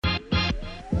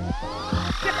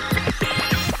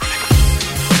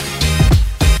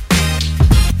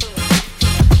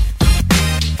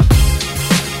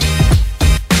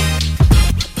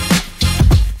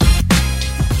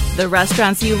The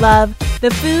restaurants you love,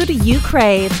 the food you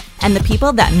crave, and the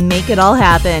people that make it all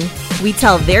happen. We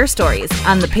tell their stories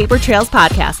on the Paper Trails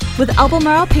Podcast with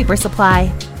Albemarle Paper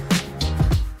Supply.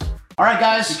 All right,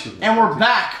 guys, and we're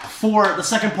back for the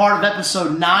second part of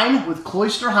episode 9 with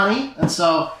Cloister Honey. And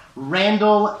so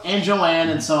Randall and Joanne,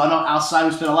 and so I know outside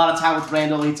we spent a lot of time with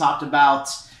Randall. He talked about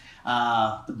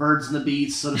the birds and the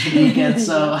bees, so to speak, and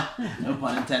so no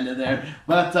pun intended there.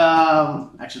 But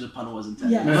actually, the pun was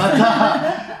intended.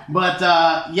 Yeah. But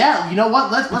yeah, you know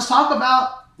what? Let's talk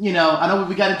about. You know, I know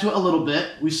we got into it a little bit.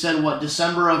 We said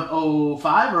December of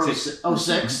 05 or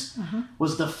 06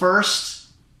 was the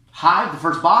first hive, the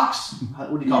first box.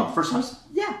 What do you call it? First hive.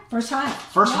 Yeah, first hive.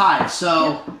 First hive.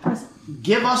 So.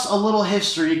 Give us a little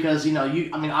history, because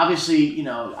obviously,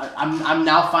 I'm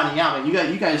now finding out, man.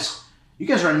 You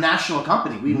guys are a national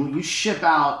company. You ship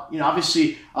out,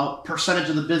 obviously a percentage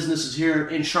of the business is here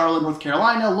in Charlotte, North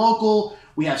Carolina, local.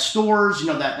 We have stores,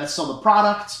 that sell the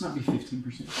product. Might be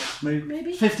 15%,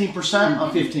 maybe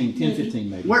 15%. 15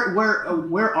 maybe.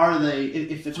 Where are they?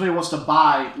 If somebody wants to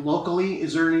buy locally,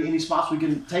 is there any spots we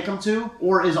can take them to,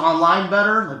 or is online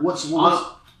better? Like what's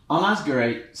Online's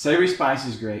great. Savory Spice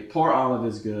is great. Pour Olive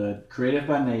is good. Creative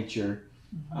by Nature.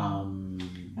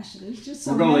 Actually, there's just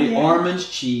we're going to leave Ormond's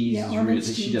Cheese. Yeah, Ormond's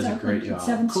Cheese. She does a great job.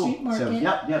 7th Street Market.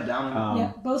 Yep, down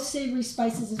in both Savory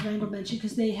Spices, as Randall mentioned,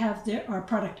 because they have our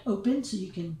product open so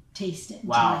you can taste it. And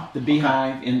wow. try it. The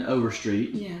Beehive in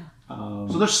Overstreet. Yeah.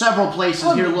 So there's several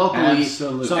places here locally.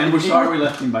 Absolutely. So and we're sorry we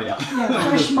left anybody out. Yeah,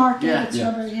 Fresh Market at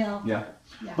Strawberry Hill. Yeah.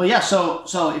 Yeah. But yeah, so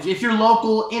if you're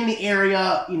local in the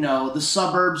area, the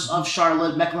suburbs of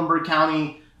Charlotte, Mecklenburg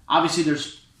County, obviously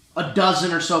there's a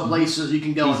dozen or so places you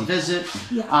can go and visit.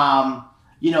 Yeah.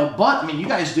 But you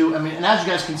guys do. And as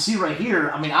you guys can see right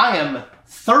here, I am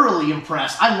thoroughly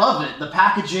impressed. I love it. The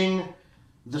packaging,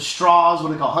 the straws, what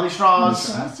do they call honey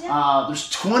straws? There's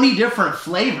 20 different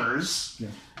flavors.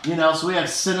 Yeah. So we have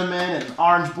cinnamon and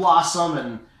orange blossom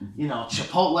and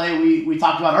chipotle we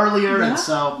talked about earlier, and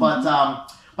so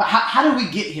but how did we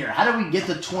get here? How did we get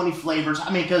the 20 flavors?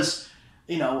 Because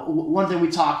one thing we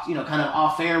talked kind of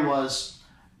off air was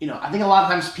I think a lot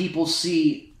of times people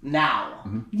see now.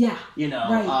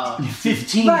 Right.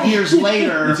 15 years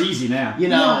later, it's easy now.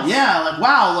 Like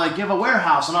wow, like you have a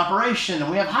warehouse in operation, and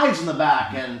we have hives in the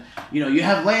back, and you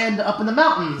have land up in the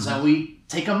mountains, and we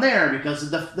take them there because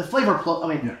the flavor.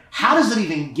 How does it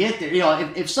even get there?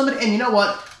 If somebody, and you know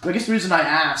what? I guess the reason I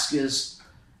ask is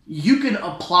you can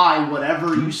apply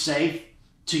whatever you say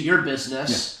to your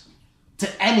business to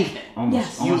anything.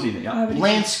 Almost anything. Yeah.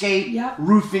 Landscape,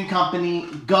 roofing company,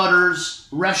 gutters,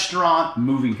 restaurant,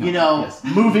 moving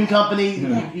company. Moving company.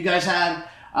 You guys had.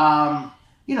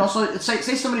 So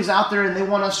say somebody's out there and they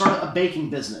want to start a baking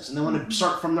business, and they want to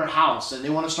start from their house, and they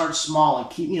want to start small and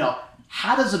keep.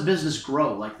 How does a business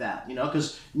grow like that?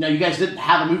 Because you guys didn't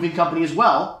have a moving company as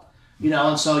well.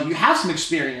 And so you have some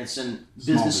experience in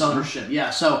business ownership. Yeah.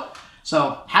 So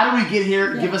how do we get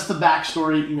here? Give us the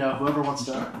backstory. Whoever wants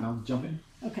to. And I'll jump in.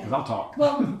 Okay. I'll talk.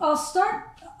 Well, I'll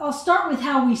start with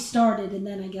how we started, and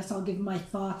then I guess I'll give my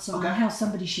thoughts on how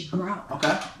somebody should grow.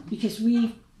 Okay. Because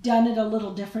we've done it a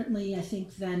little differently, I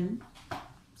think, than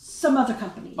some other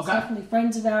companies. Okay. Definitely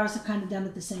friends of ours have kind of done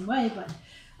it the same way, but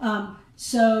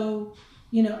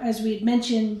as we had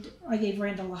mentioned, I gave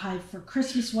Randall a hive for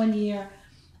Christmas one year.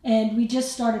 And we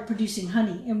just started producing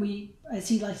honey, and we, as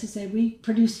he likes to say, we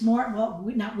produced more. Well,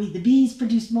 the bees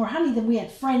produced more honey than we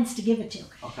had friends to give it to.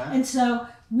 Okay. And so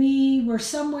we were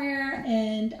somewhere,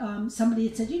 and somebody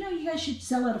had said, you guys should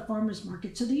sell at a farmer's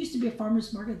market. So there used to be a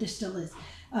farmer's market. There still is,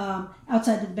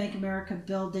 outside the Bank of America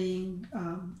building,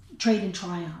 Trade and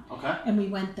Tryon. Okay. And we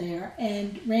went there,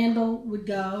 and Randall would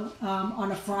go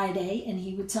on a Friday, and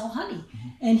he would sell honey,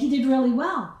 and he did really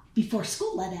well before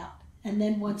school let out. And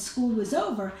then once school was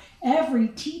over, every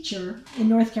teacher in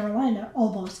North Carolina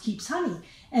almost keeps honey.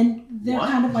 And they're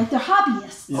kind of like, they're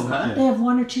hobbyists. Okay. They have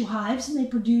 1 or 2 hives, and they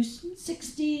produce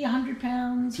 60, 100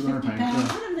 pounds, 50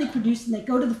 pounds, whatever they produce, and they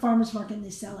go to the farmer's market and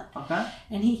they sell it. Okay.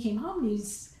 And he came home, and he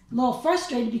was a little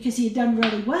frustrated because he had done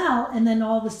really well, and then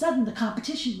all of a sudden the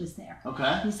competition was there.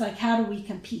 Okay. He's like, how do we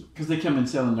compete? Because they come in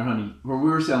selling their honey, where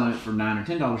we were selling it for $9 or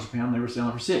 $10 a pound, they were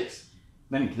selling it for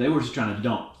 $6. They were just trying to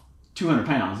dump 200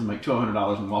 pounds and make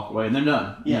 $1,200 and walk away, and they're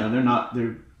done. Yeah.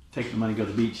 They're taking the money, go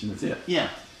to the beach, and that's it. Yeah.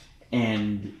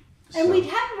 And we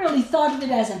hadn't really thought of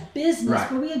it as a business,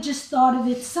 but we had just thought of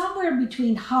it somewhere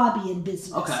between hobby and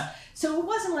business. Okay. So it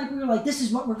wasn't like we were like, this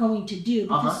is what we're going to do,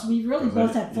 because we really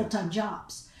both had full-time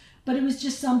jobs. But it was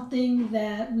just something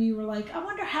that we were like, I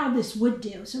wonder how this would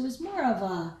do. So it was more of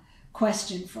a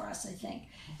question for us, I think.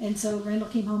 And so Randall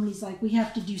came home and he's like, we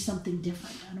have to do something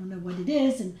different. I don't know what it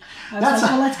is. And I was That's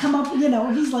like, well, let's come up,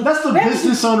 he's like, That's the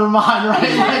business owner mind, right?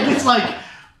 Exactly. Like, it's like,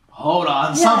 hold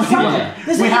on, Yeah, something.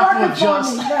 This We is have to working for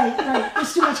adjust. me. Right.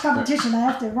 There's too much competition. I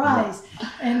have to rise.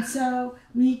 And so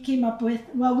we came up with,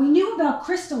 we knew about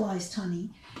crystallized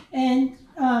honey. And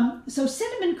so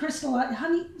cinnamon crystallized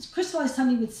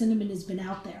honey with cinnamon has been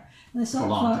out there. And I For a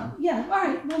long time. yeah, all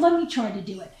right, well, let me try to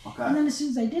do it. Okay. And then as soon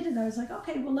as I did it, I was like,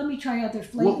 okay, well, let me try other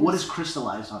flavors. What is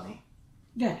crystallized honey?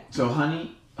 Good. So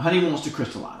honey wants to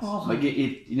crystallize. Oh, like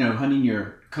honey in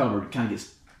your cupboard kind of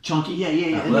gets chunky.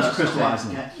 Yeah. Well, that's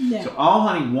crystallizing. Okay. Yeah. So all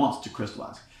honey wants to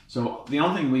crystallize. So the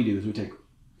only thing we do is we take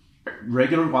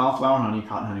regular wildflower honey,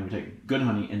 cotton honey, we take good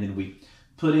honey, and then we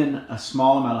put in a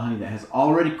small amount of honey that has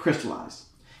already crystallized.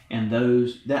 And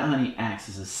that honey acts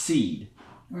as a seed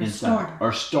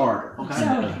or starter. Okay.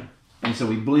 Sorry. And so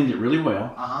we blend it really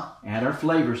well, Uh-huh. add our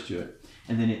flavors to it,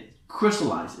 and then it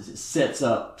crystallizes. It sets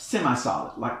up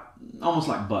semi-solid, almost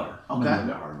like butter. Okay. Maybe a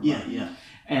bit harder than butter. Yeah.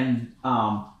 And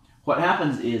what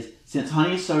happens is, since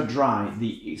honey is so dry,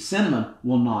 the cinnamon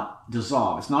will not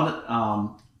dissolve. It's not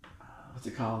what's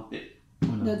it called?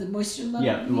 The moisture level?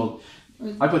 Yeah, well,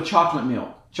 I put chocolate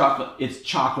milk. It's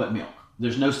chocolate milk.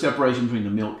 There's no separation between the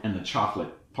milk and the chocolate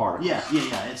particles.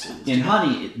 Yeah. It's In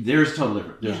honey, there's totally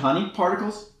different. There's Yeah. honey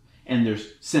particles and there's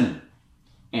cinnamon.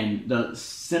 And the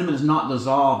cinnamon is not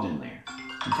dissolved in there.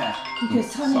 Okay.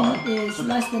 Because honey is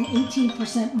less than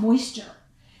 18% moisture.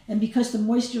 And because the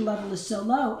moisture level is so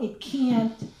low, it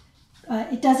can't,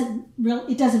 it doesn't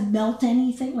melt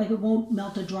anything, like it won't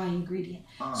melt a dry ingredient.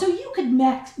 So you could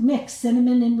mix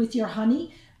cinnamon in with your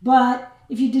honey, but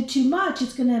if you did too much,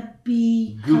 it's going to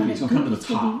be Goopy. It's going to come to the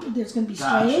top. There's going to be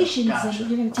Gotcha, striations gotcha. in it.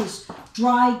 You're going to taste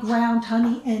dry ground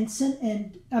honey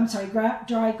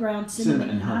dry ground cinnamon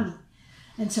and honey.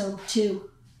 And so to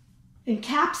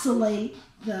encapsulate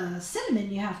the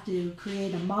cinnamon, you have to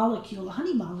create a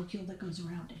honey molecule that goes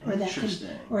around it,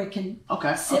 or it can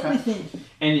sit within.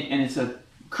 And it's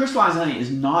crystallized honey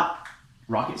is not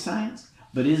rocket science,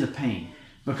 but it is a pain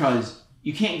because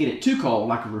you can't get it too cold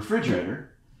like a refrigerator,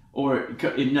 or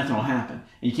nothing will happen.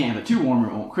 And you can't have it too warm or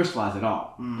it won't crystallize at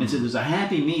all. And so there's a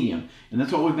happy medium, and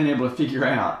that's what we've been able to figure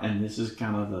out. And this is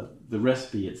kind of the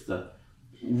recipe.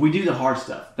 We do the hard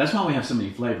stuff. That's why we have so many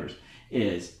flavors.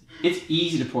 It's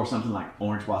easy to pour something like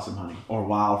orange blossom honey or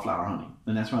wildflower honey,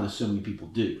 and that's why there's so many people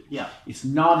do. Yeah. It's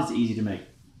not as easy to make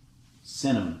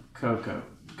cinnamon, cocoa,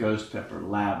 ghost pepper,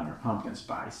 lavender, pumpkin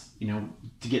spice,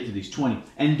 to get to these 20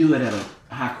 and do it at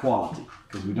a high quality,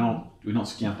 because we don't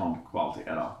skimp on quality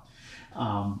at all.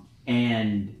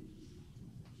 And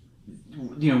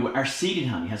our seeded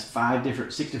honey has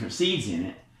 6 different seeds in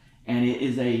it, and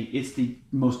it's the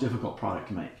most difficult product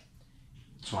to make.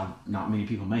 That's why not many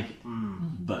people make it,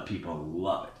 but people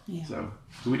love it. Yeah. So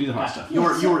we do the hard stuff. You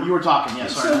were talking. Yeah.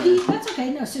 Sorry. So that's okay.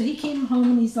 No, so he came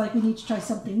home and he's like, we need to try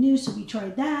something new. So we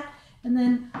tried that, and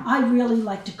then I really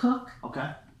like to cook. Okay.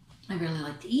 I really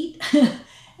like to eat,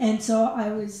 and so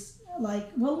I was like,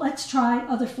 well, let's try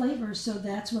other flavors. So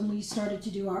that's when we started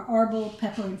to do our arbol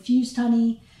pepper infused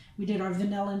honey. We did our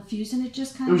vanilla infused, and it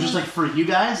just kind of... It was just like for you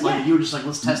guys? Like you were just like,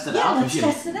 let's test it out? Yeah, let's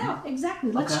test it out.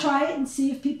 Exactly. Let's try it and see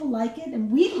if people like it.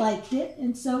 And we liked it.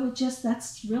 And so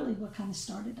that's really what kind of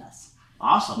started us.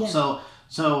 Awesome. Yeah.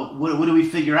 So what do we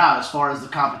figure out as far as the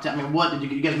competition? I mean, what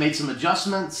did you guys made some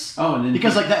adjustments? Oh, and then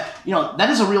because like that, that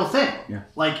is a real thing. Yeah.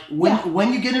 Like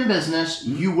when you get in business,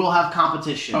 you will have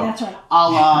competition. Oh. That's right. A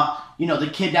la, the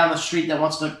kid down the street that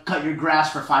wants to cut your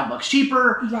grass for $5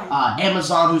 cheaper. Right.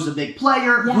 Amazon, who's a big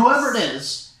player. Yes. Whoever it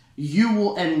is, you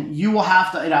will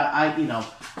have to. And I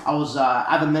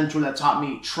have a mentor that taught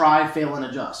me try, fail, and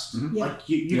adjust. Mm-hmm. Yeah. Like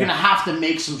you're gonna have to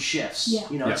make some shifts. Yeah.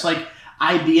 It's like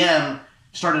IBM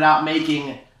started out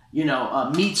making,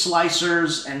 meat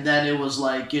slicers, and then it was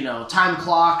like, time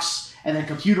clocks, and then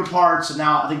computer parts, and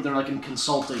now I think they're like in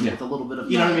consulting with a little bit of,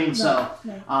 you know what I mean?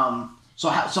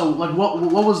 Right. So like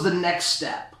what was the next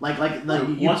step?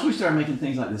 Once we started making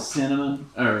things like the cinnamon,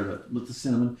 with the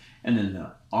cinnamon, and then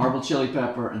the arbol chili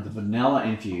pepper, and the vanilla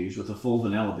infused with a full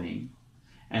vanilla bean,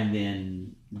 and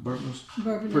then bourbon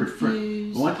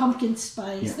infused, pumpkin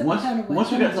spice. Yeah.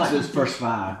 Once we got to like those first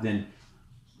 5, then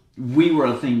we were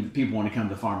a thing that people want to come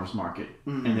to the farmer's market,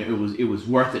 and it was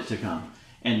worth it to come.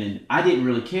 And then I didn't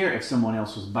really care if someone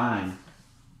else was buying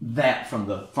that from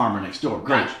the farmer next door.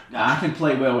 Great, Gotcha. I can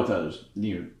play well with those.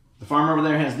 The farmer over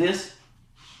there has this.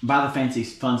 Buy the fancy,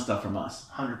 fun stuff from us.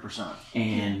 100%.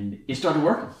 And it started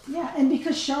working. Yeah, and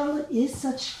because Charlotte is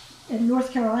and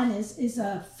North Carolina is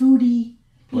a foodie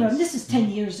place. this is 10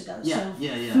 years ago. Yeah, So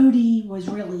yeah. foodie was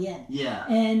really in. Yeah.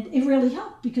 And it really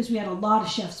helped because we had a lot of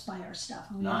chefs buy our stuff.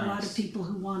 And we had a lot Nice. of people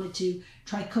who wanted to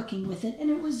try cooking with it. And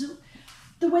it was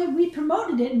the way we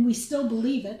promoted it, and we still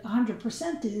believe it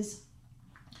 100%, is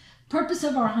purpose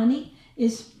of our honey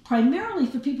is primarily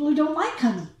for people who don't like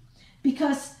honey.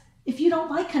 Because if you don't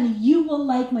like honey, you will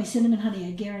like my cinnamon honey.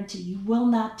 I guarantee you will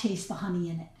not taste the honey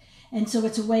in it. And so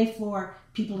it's a way for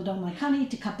people who don't like honey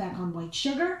to cut back on white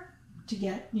sugar, to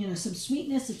get some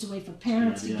sweetness. It's a way for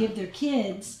parents to give their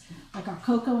kids like our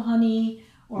cocoa honey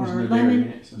or There's no lemon. dairy in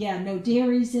it, so. Yeah, no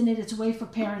dairies in it. It's a way for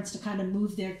parents to kind of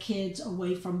move their kids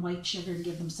away from white sugar and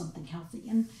give them something healthy.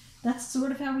 And that's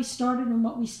sort of how we started and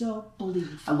what we still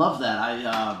believe. I love that.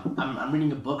 I'm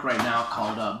reading a book right now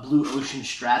called Blue Ocean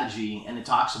Strategy, and it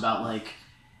talks about like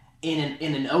in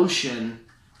an ocean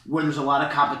where there's a lot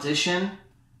of competition,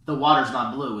 the water's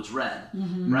not blue, it's red,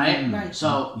 right? Right.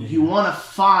 So you want to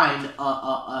find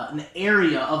an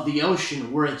area of the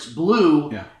ocean where it's blue,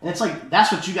 and it's like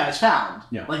that's what you guys found.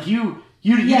 Yeah. Like you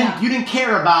didn't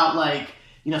care about like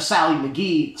Sally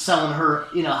McGee selling her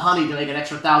honey to make an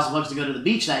extra $1,000 to go to the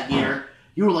beach that year.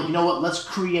 You were like, you know what? Let's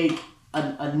create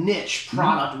a niche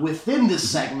product within this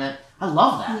segment. I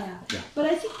love that. Yeah. But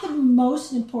I think the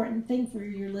most important thing for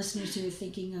your listeners who are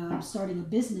thinking of starting a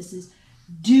business is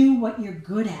do what you're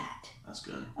good at. That's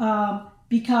good.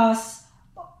 Because,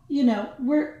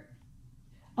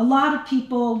 a lot of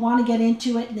people want to get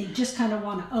into it and they just kind of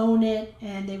want to own it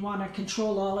and they want to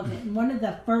control all of it. And one of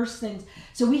the first things,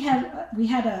 so we had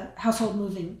a household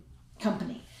moving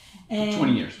company. And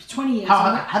 20 years. 20 years.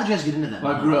 How did you guys get into that?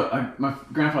 Well, I grew up. My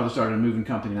grandfather started a moving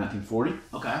company in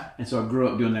 1940, Okay. and so I grew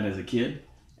up doing that as a kid.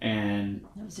 And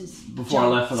That was his before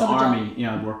job, I left for the summer job. army,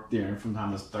 I worked there from the time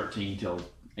I was 13 till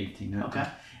 18. 19. Okay.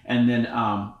 And then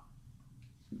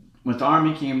went to the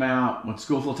army, came out, went to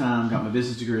school full time, got my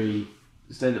business degree,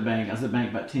 stayed at the bank. I was at the bank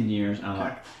about 10 years, and I was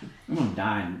like, I'm going to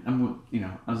die. And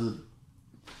I was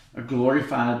a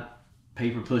glorified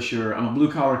paper pusher. I'm a blue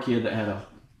collar kid that had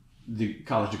the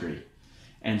college degree,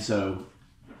 and so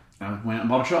I went out and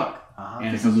bought a truck.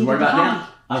 And because I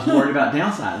was worried about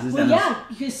downsizes. Well, yeah,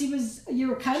 because you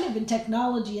were kind of in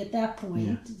technology at that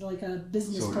point, like a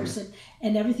business person,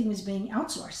 and everything was being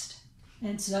outsourced.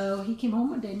 And so he came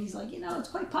home one day and he's like, it's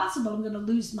quite possible I'm going to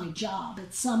lose my job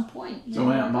at some point. So I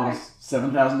went out and bought a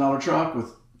 $7,000 truck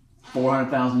with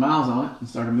 400,000 miles on it and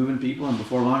started moving people. And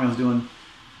before long, I was doing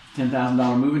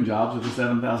 $10,000 moving jobs with a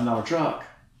 $7,000 truck,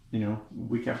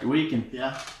 week after week. And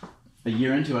a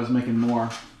year into it, I was making more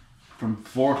from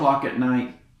 4 o'clock at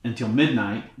night until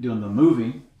midnight doing the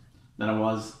moving than I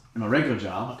was in my regular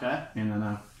job. Okay. And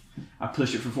then I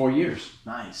pushed it for 4 years.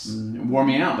 Nice. And it wore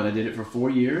me out, but I did it for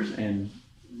 4 years and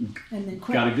then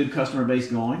quit. got a good customer base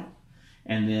going.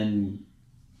 And then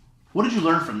What did you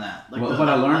learn from that? Like what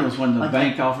I learned was when the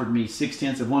bank offered me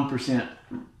 0.6%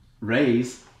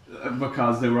 raise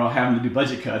because they were all having to do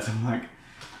budget cuts. I'm like,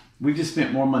 we just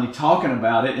spent more money talking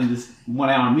about it in this 1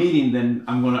 hour meeting than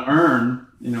I'm going to earn.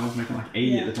 I was making like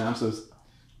 80 at the time, so it's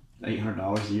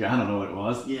 $800 a year. I don't know what it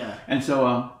was. Yeah. And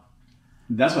so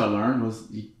that's what I learned was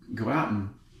you go out and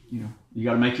you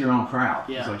got to make your own crowd.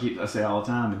 Yeah. So I say all the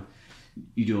time, and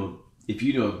if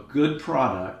you do a good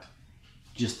product,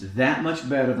 just that much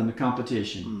better than the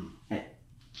competition, at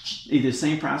either the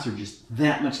same price or just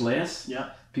that much less,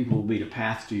 people will be the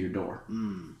path to your door.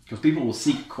 Because people will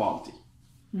seek quality,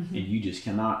 and you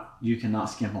cannot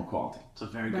skimp on quality. It's a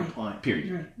very good point.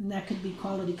 Period. Right. And that could be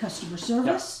quality customer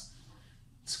service.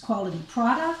 It's quality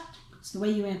product. It's the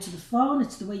way you answer the phone.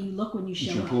 It's the way you look when you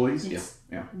show Your up. employees, It's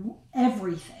yeah.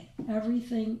 everything.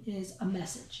 Everything is a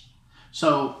message.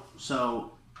 So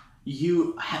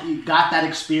you got that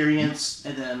experience,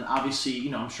 and then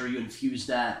obviously, I'm sure you infused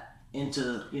that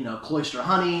into, Cloister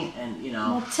Honey, and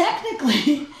Well,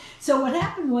 technically, so what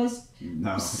happened was,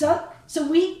 No. so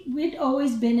we'd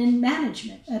always been in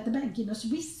management at the bank, so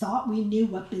we thought we knew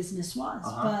what business was,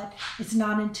 but it's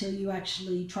not until you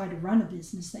actually try to run a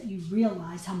business that you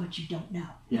realize how much you don't know.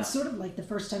 Yeah. It's sort of like the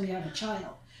first time you have a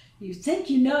child. You think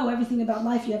you know everything about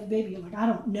life, you have a baby, you're like, I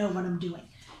don't know what I'm doing.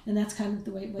 And that's kind of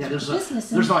the way it was with business.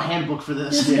 There's no handbook for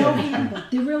this. There's no handbook.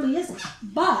 There really isn't.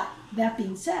 But that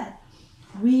being said,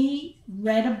 we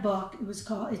read a book. It was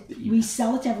called. We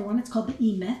sell it to everyone. It's called The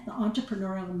E-Myth, the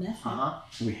entrepreneurial myth.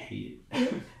 We hate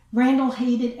it. Randall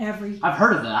hated every. I've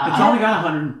heard of that. It's only got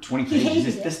 120 He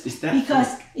pages. hated It's that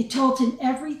because thick. it told him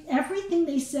everything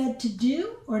they said to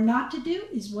do or not to do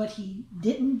is what he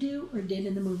didn't do or did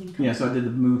in the moving company. Yeah, so I did the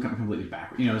moving company completely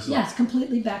backwards. Yes,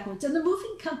 completely backwards. And the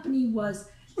moving company was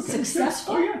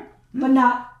successful, Oh, yeah. but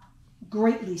not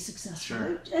greatly successful.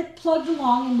 Sure. It plugged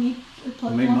along, and we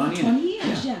plugged Made along money for in 20 it.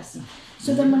 years, Yeah. yes.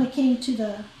 So then when it came to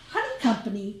the honey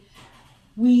company,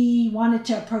 we wanted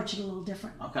to approach it a little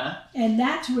differently. Okay. And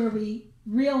that's where we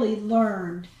really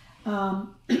learned, know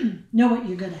what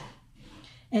you're good at.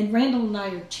 And Randall and I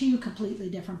are two completely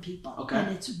different people. Okay. And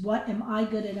it's what am I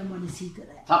good at and what is he good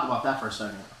at? Talk about that for a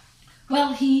second.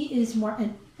 Well, he is more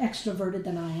extroverted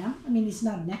than I am. I mean, he's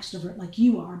not an extrovert like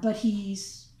you are, but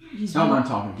he's don't more, mind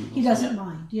talking to people. he doesn't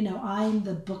mind. You know, I'm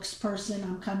the books person.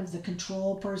 I'm kind of the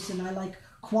control person. I like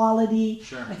quality.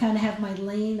 Sure. I kind of have my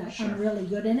lane. Sure. I'm really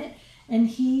good in it. And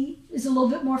he is a little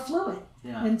bit more fluid.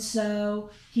 Yeah. And so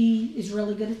he is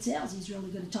really good at sales. He's really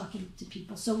good at talking to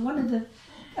people. So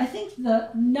I think the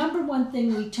number one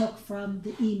thing we took from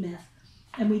the E-Myth,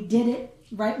 and we did it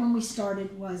right when we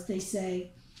started, was they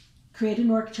say, create an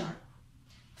org chart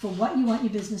for what you want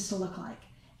your business to look like.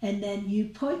 And then you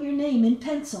put your name in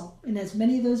pencil in as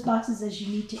many of those boxes as you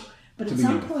need to. But at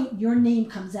some point, your name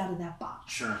comes out of that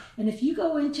box. Sure. And if you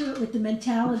go into it with the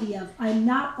mentality of, I'm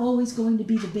not always going to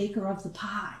be the baker of the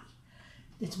pie.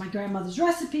 It's my grandmother's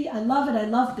recipe. I love it. I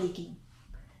love baking.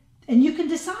 And you can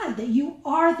decide that you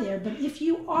are there. But if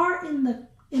you are in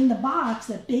the box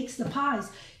that bakes the pies,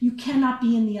 you cannot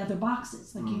be in the other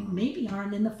boxes. Like you maybe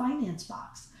aren't in the finance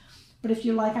box. But if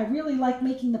you're like, I really like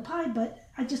making the pie, but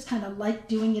I just kind of like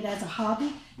doing it as a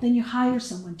hobby, then you hire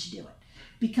someone to do it.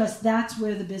 Because that's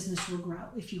where the business will grow.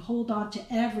 If you hold on to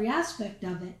every aspect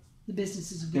of it, the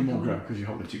business is It won't grow because you're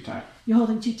holding too tight. You're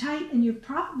holding too tight, and you're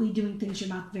probably doing things you're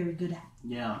not very good at.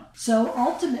 Yeah. So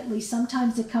ultimately,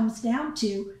 sometimes it comes down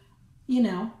to,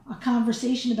 a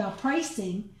conversation about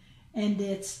pricing, and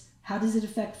it's how does it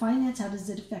affect finance? How does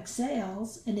it affect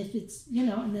sales? And if it's,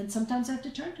 and then sometimes I have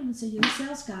to turn to him and say, you're a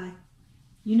sales guy.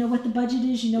 You know what the budget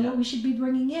is. You know what we should be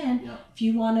bringing in. Yeah. If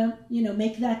you want to,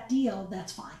 make that deal,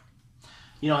 that's fine.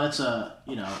 It's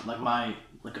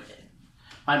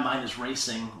my mind is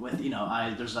racing with,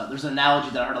 there's an analogy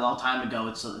that I heard a long time ago.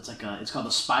 It's called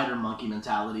the spider monkey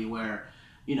mentality, where,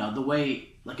 the way,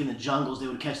 like in the jungles, they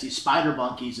would catch these spider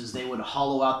monkeys is they would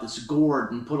hollow out this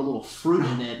gourd and put a little fruit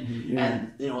in it,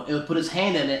 and, it would put his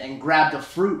hand in it and grab the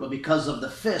fruit, but because of the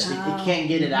fist, it can't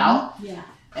get it out. Yeah.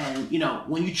 And,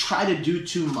 when you try to do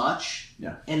too much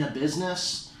in a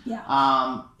business,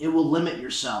 it will limit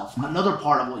yourself. Another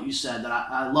part of what you said that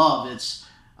I love, it's,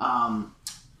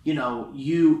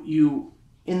 you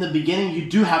in the beginning, you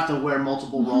do have to wear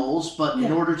multiple roles, but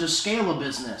in order to scale a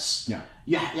business,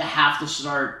 you have to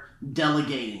start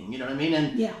delegating, you know what I mean?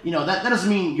 And, that doesn't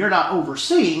mean you're not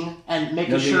overseeing and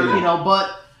making sure,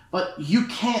 but you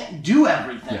can't do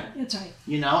everything. Yeah. That's right.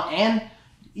 And,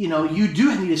 you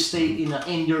do need to stay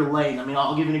in your lane. I mean,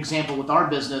 I'll give you an example with our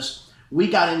business. We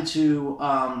got into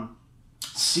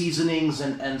seasonings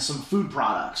and some food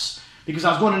products because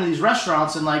I was going into these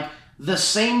restaurants and like the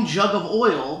same jug of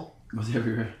oil was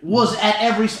everywhere. Was at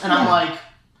every, and I'm like,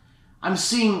 I'm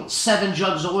seeing 7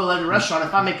 jugs of oil at every restaurant.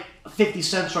 If I make 50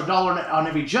 cents or $1 on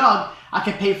every jug, I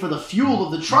can pay for the fuel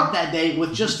of the truck that day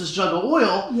with just this jug of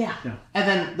oil. Yeah. And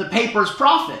then the paper's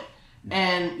profit.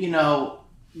 And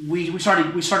we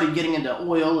started getting into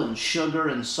oil and sugar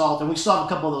and salt, and we still have a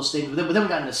couple of those things. But then we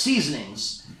got into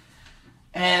seasonings,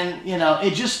 and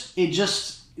it just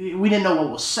we didn't know what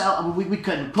was sell. I mean, we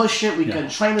couldn't push it. We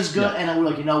couldn't train as good, and then we're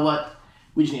like, you know what?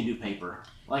 We just need to do paper.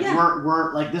 Like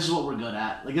we're like, this is what we're good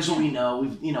at. Like this is what we know.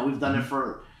 We've done it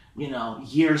for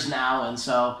years now, and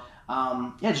so.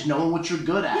 Just knowing what you're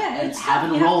good at and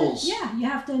having roles. You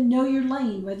have to know your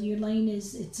lane, whether your lane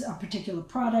it's a particular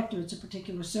product or it's a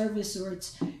particular service or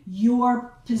it's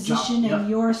your position and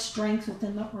your strength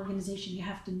within the organization. You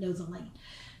have to know the lane.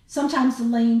 Sometimes the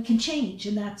lane can change,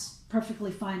 and that's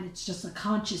perfectly fine. It's just a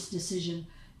conscious decision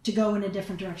to go in a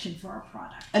different direction for our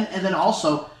product. And then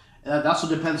also, that also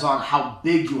depends on how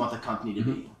big you want the company to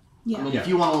be. Yeah. I mean, if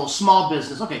you want a little small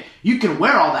business, okay, you can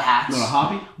wear all the hats. You want a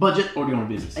hobby? Budget. Or do you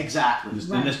want a business? Exactly.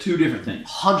 And there's 2 different things.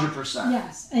 100%.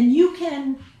 Yes. And you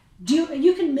can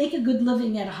make a good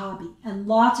living at a hobby, and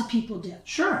lots of people do.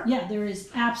 Sure. Yeah, there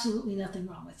is absolutely nothing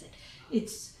wrong with it.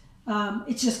 It's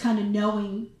just kind of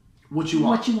knowing what you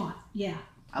want. Yeah.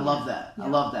 I love that. Yeah. I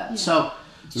love that. Yeah. So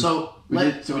we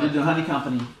did the honey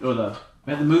company, we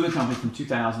had the moving company from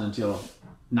 2000 until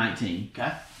 19.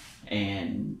 Okay.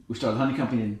 And we started the honey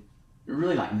company in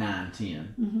really like 9,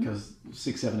 10, because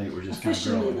 6, 7, 8 were just kind of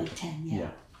growing. Officially like 10, yeah.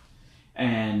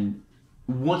 And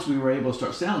once we were able to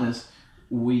start selling this,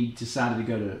 we decided to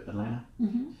go to Atlanta,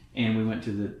 and we went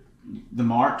to the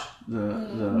Mart, the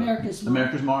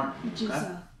America's Mart. Which is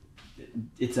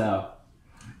it's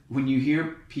when you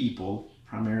hear people,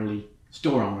 primarily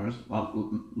store owners, a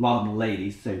lot of them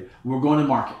ladies, say, we're going to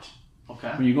market. Okay.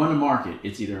 When you're going to market,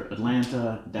 it's either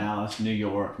Atlanta, Dallas, New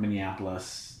York,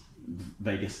 Minneapolis,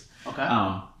 Vegas.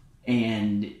 Okay.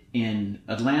 And in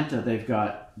Atlanta,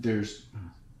 there's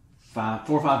 4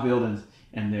 or 5 buildings,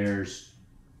 and there's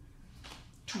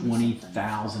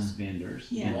 20,000 vendors.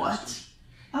 Yeah. in What? those.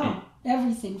 Oh,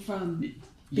 everything from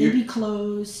You're- baby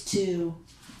clothes to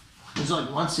Is it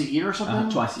like once a year or something?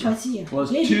 Twice a year. twice a year. Well,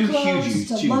 it's Baby two clothes huge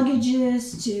to two-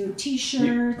 luggages to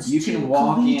T-shirts You can to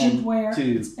walk collegiate in wear.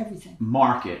 to- It's everything.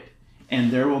 Market,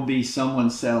 and there will be someone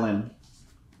selling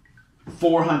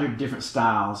 400 different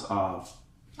styles of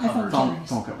iPhone phone cameras.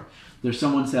 cover. There's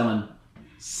someone selling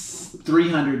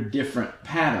 300 different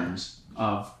patterns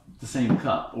of the same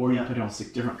cup, or you Yeah. put it on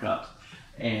 6 different cups.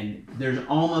 And there's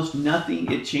almost nothing,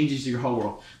 it changes your whole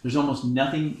world. There's almost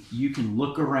nothing you can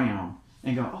look around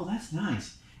and go, oh, that's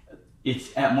nice. It's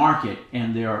at market,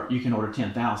 and you can order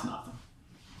 10,000 of them.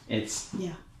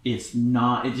 It's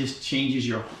not, it just changes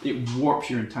it warps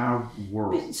your entire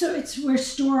world. So it's where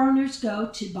store owners go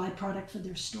to buy product for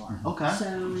their store. Okay. So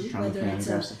trying to whether find it's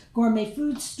a a graphic. gourmet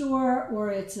food store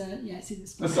or it's a I see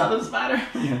this. Doesn't matter.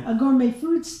 Yeah. A gourmet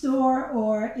food store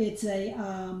or it's a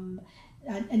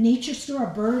nature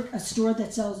store, a store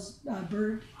that sells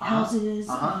bird houses,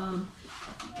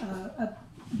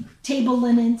 table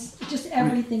linens. Just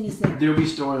everything is there. There'll be a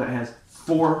store that has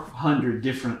 400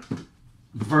 different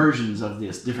versions of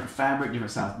this, different fabric,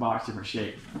 different size box, different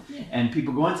shape. Yeah. And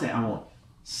people go and say, I want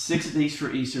 6 of these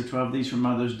for Easter, 12 of these for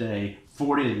Mother's Day,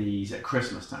 40 of these at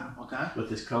Christmas time. Okay. With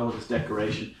this color, this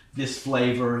decoration, this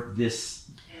flavor, this.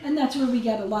 And that's where we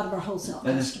get a lot of our wholesale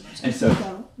And this- customers. and 'Cause so- they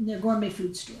go, they're gourmet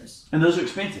food stores. And those are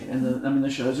expensive. And the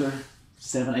shows are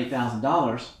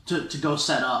 $7,000-8,000 To go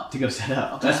set up. to go set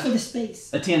up. Just for That's the space.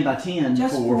 a 10 by 10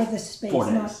 Just for for the space, 4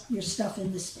 days. not your stuff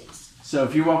in the space. So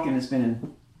if you're walking and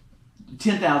spending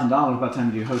 $10,000 by the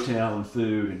time you do hotel and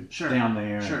food and Sure. down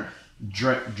there, Sure. and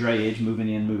drayage, moving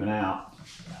in, moving out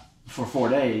for 4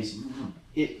 days,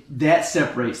 that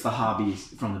separates the hobby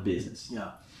from the business. Yeah.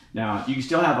 Now you can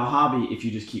still have a hobby if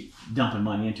you just keep dumping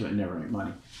money into it and never make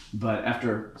money. But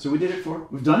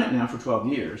we've done it now for 12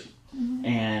 years,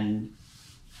 and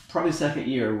probably the second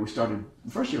year we started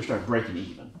breaking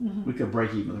even. We could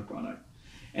break even with the product,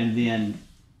 and then,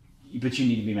 but you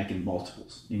need to be making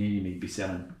multiples. You need to be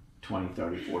selling 20,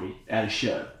 30, 40 at a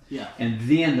show. Yeah. And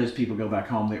then those people go back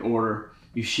home, they order,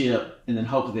 you ship, and then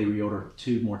hopefully they reorder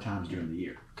 2 more times during the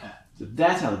year. Okay. So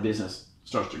that's how the business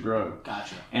starts to grow.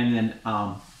 Gotcha. And then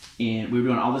and we were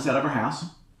doing all this out of our house,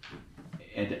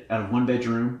 out of 1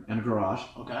 bedroom and a garage.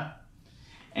 Okay.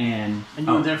 And And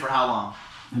you were there for how long?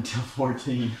 until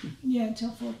 14. Yeah,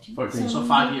 until 14. 14. So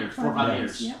 5 years, 4 or 5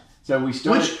 years. Yeah. So we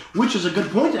started. Which is a good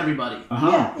point to everybody. Uh-huh.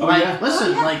 Yeah. Oh, Like, yeah. listen,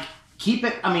 Oh, yeah. like, keep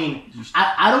it. I mean,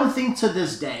 I don't think to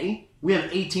this day we have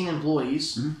 18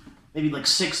 employees, maybe like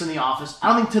 6 in the office. I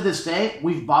don't think to this day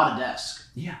we've bought a desk.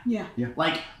 Yeah. Yeah.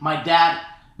 Like, my dad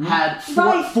had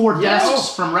Right. four Yes.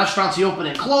 desks from restaurants he opened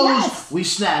and closed. Yes. We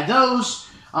snagged those.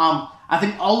 I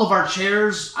think all of our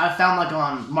chairs I found like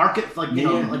on market, like you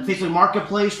know, Yeah. like basically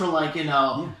marketplace for like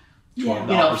Yeah. you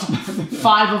know,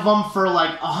 5 of them for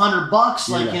like $100,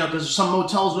 like Yeah. you know, because some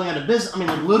motels going out of business. I mean,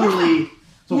 like literally.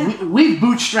 So Yeah. we've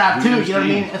bootstrapped too. You know what I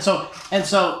mean? understand. And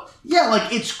so yeah,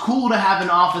 like it's cool to have an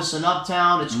office in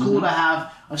Uptown. It's cool to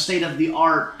have a state of the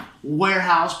art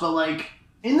warehouse, but like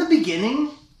in the beginning,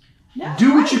 Yeah,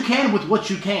 do what right. you can with what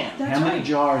you can. That's How many right.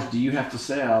 jars do you have to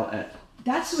sell at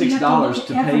That's where you have $6 look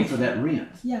to at pay for everything. that rent?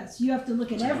 Yes, you have to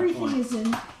look at That's a good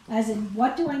everything point. as in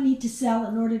what do I need to sell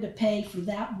in order to pay for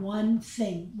that one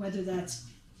thing, whether that's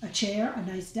a chair, a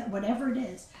nice whatever it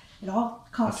is. It all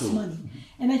costs Absolutely. money.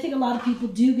 And I think a lot of people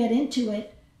do get into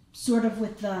it sort of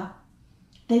with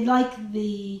they like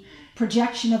the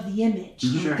projection of the image,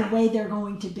 Sure. the way they're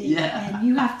going to be. Yeah. And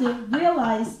you have to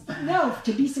realize, no,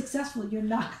 to be successful, you're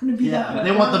not going to be that Yeah, way.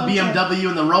 they want the BMW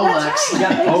and the Rolex. That's right.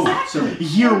 Yeah. Oh, Exactly.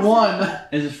 so Year one.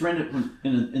 as a friend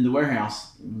in the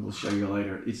warehouse, we'll show you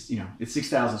later. It's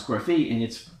 6,000 square feet and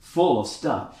it's full of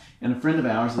stuff. And a friend of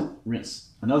ours that rents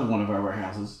another one of our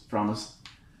warehouses from us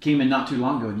came in not too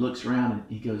long ago and looks around and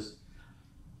he goes,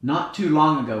 "Not too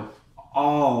long ago,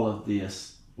 all of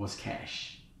this was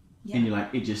cash." Yeah. And you're like,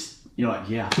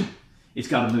 yeah, it's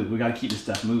got to move. We got to keep this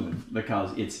stuff moving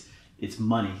because it's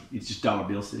money. It's just dollar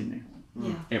bills sitting there.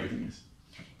 Yeah. Everything is.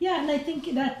 Yeah, and I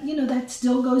think that, that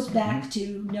still goes back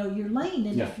to know your lane.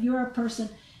 And Yeah. if you're a person,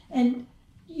 and,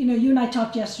 you and I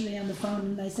talked yesterday on the phone,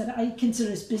 and I said, I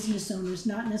consider us business owners,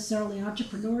 not necessarily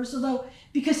entrepreneurs, although,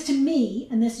 because to me,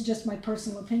 and this is just my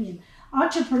personal opinion,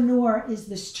 entrepreneur is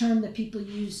this term that people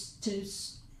use to,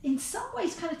 in some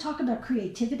ways, kind of talk about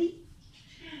creativity.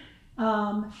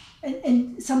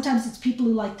 And sometimes it's people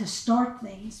who like to start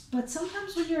things, but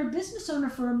sometimes when you're a business owner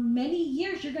for many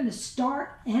years, you're going to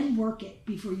start and work it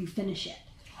before you finish it.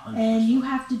 100%. And you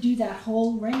have to do that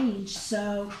whole range.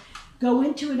 So go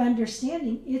into it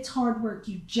understanding it's hard work.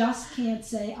 You just can't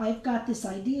say, I've got this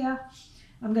idea.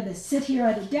 I'm going to sit here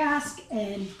at a desk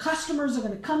and customers are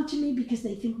going to come to me because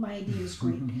they think my idea is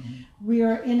great.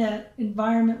 We're in an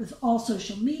environment with all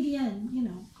social media and,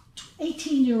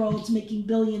 18-year-olds making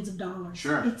billions of dollars.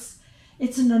 Sure.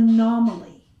 It's an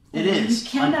anomaly. It is. You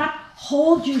cannot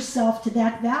hold yourself to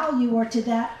that value or to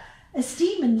that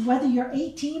esteem. And whether you're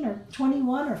 18 or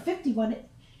 21 or 51,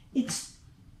 it's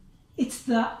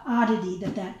the oddity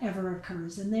that ever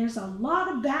occurs. And there's a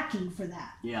lot of backing for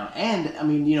that. Yeah. And I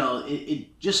mean,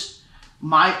 it just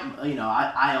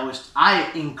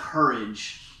I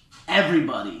encourage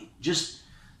everybody just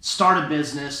start a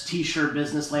business, t-shirt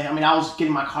business. I mean, I was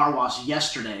getting my car washed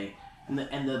yesterday, and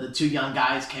the two young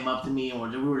guys came up to me, and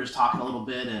we were just talking a little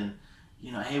bit, and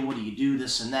hey, what do you do,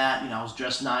 this and that? I was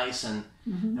dressed nice, and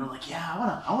they were like,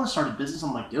 yeah, I want to start a business.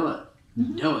 I'm like, do it,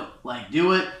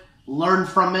 do it, learn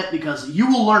from it, because you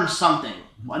will learn something.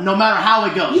 No matter how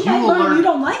it goes, you will learn you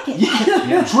don't like it.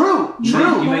 Yeah. True.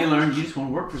 You may learn you just want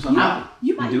to work for somebody.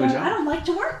 You might learn I don't like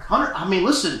to work. I mean,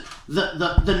 listen,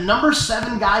 the number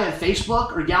 7 guy at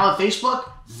Facebook or gal at Facebook,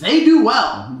 they do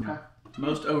well. Okay.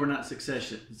 Most overnight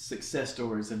success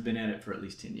stories have been at it for at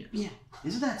least 10 years. Yeah.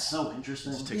 Isn't that so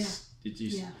interesting?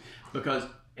 Because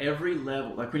every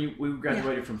level, like when we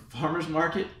graduated from farmer's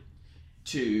market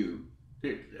to,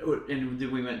 and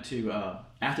then we went to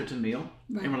Atherton Mill,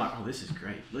 and we're like, oh, this is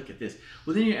great. Look at this.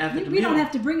 Well, then you're at Atherton Mill. We don't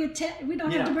have to bring we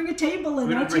don't have to bring a table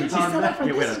in. Our team's set up for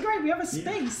this is great. We have a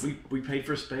space. We paid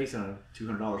for a space on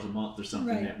 $200 a month or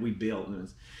something that we built,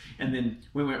 and then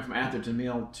we went from Atherton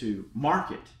Mill to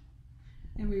Market,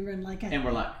 and we run like and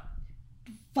we're like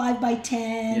 5 by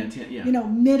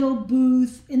 10, middle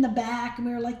booth in the back, and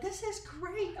we were like, this is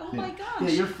great. Oh my gosh. Yeah,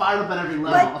 you're fired up at every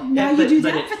level. But now you do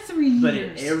that for 3 years. But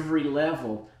at every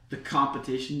level, the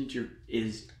competition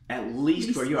is at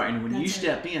least where you are. And when you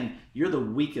step in, you're the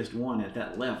weakest one at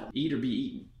that level. Eat or be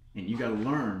eaten. And you got to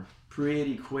learn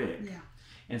pretty quick. Yeah.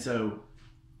 And so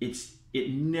it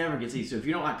never gets easy. So if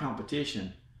you don't like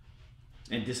competition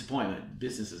and disappointment,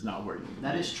 business is not where you want to be.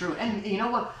 That is true. And you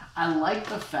know what? I like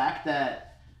the fact that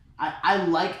I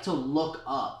like to look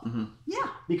up. Mm-hmm. Yeah.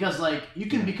 Because you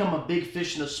can become a big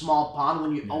fish in a small pond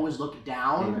when you always look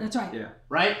down. That's right. Yeah.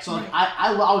 Right? So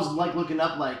I always like looking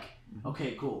up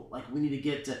okay, cool. We need to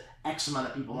get to X amount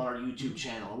of people on our YouTube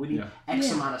channel. Or we need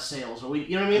X amount of sales. Or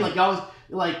you know what I mean? You always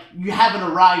you haven't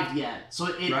arrived yet. So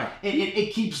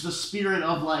it keeps the spirit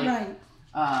of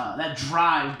that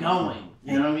drive going.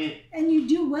 You know what I mean? And you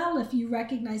do well if you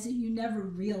recognize that you never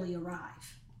really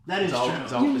arrive. That is true.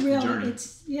 It's always the journey.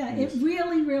 It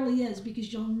really, really is,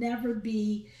 because you'll never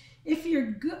be, if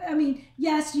you're good, I mean,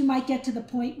 yes, you might get to the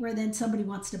point where then somebody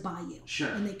wants to buy you. Sure.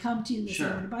 And they come to you and they say,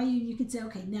 I want to buy you, and you can say,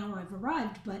 okay, now I've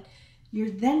arrived, but you're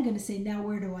then going to say, now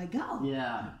where do I go?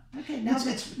 Yeah. Okay, now what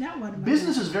am I doing?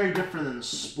 Business is very different than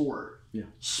sport. Yeah.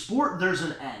 Sport, there's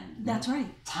an end. That's right.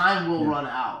 Time will run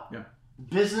out. Yeah.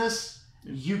 Business,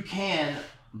 you can,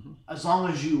 as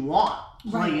long as you want,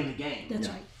 play in the game. That's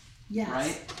right. Yes.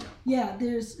 Right? Yeah,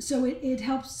 it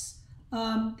helps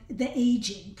the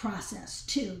aging process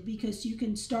too, because you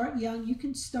can start young, you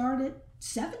can start at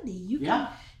 70. You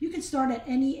can start at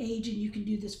any age, and you can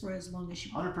do this for as long as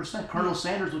you want. 100%. Colonel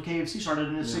Sanders with KFC started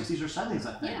in his 60s or 70s,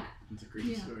 I think. Yeah. That's a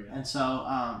great story. And so,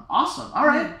 awesome. All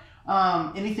right.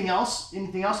 Anything else? I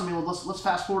mean, let's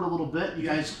fast forward a little bit. You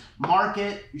guys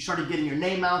market. You started getting your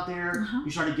name out there.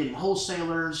 You started getting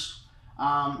wholesalers.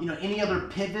 Any other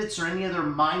pivots or any other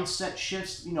mindset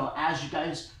shifts, as you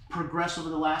guys progress over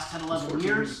the last 10, 11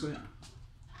 years?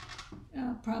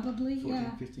 Probably,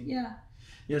 14, 15. Yeah.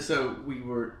 Yeah, so we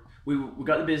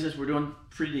got the business. We're doing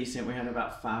pretty decent. We had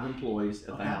about 5 employees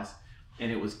at the house,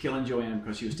 and it was killing Joanne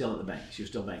because she was still at the bank. She was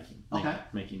still banking,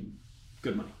 making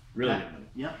good money, really good money.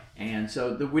 Yeah. And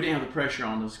so we didn't have the pressure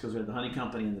on us because we had the honey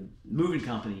company and the moving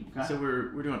company. Okay. So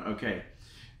we're doing okay.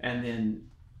 And then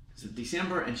it's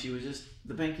December, and she was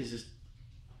the bank is just,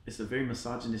 it's a very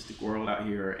misogynistic world out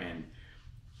here, and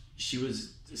she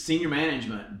was senior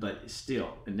management, but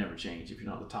still, it never changed. If you're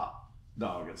not the top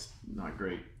dog, it's not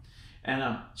great.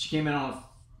 And she came in on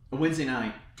a Wednesday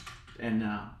night, and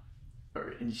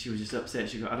she was just upset.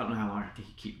 She goes, I don't know how long I can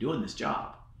keep doing this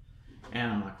job.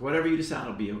 And I'm like, whatever you decide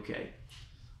will be okay.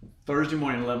 Thursday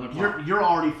morning, 11 o'clock. You're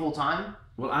already full time?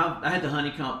 Well, I had the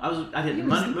honeycomb. I had the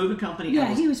moving company.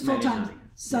 Yeah, he was full time.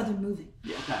 Southern Moving.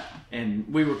 Yeah. Okay. And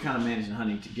we were kind of managing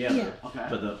honey together. Yeah. Okay.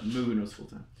 But the moving was full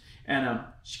time. And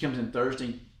she comes in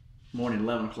Thursday, morning,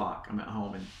 11 o'clock. I'm at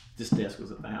home, and this desk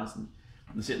was at the house, and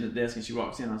I'm sitting at the desk, and she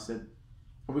walks in. I said,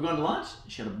 "Are we going to lunch?"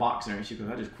 She had a box there, and she goes,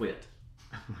 "I just quit."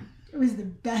 It was the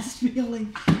best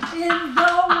feeling in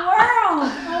the world.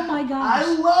 Oh my gosh!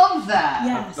 I love that.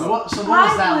 Yes. So what was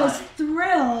that I was like?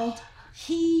 thrilled.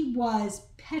 He was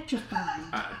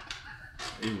petrified.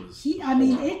 It was.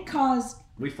 It caused.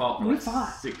 We fought for We like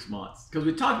fought. 6 months because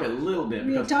we talked about it a little bit.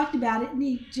 We had Because talked about it, and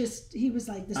he was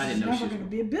like, "This I is didn't know never she going was-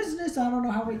 to be a business. I don't know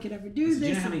how we could ever do do this."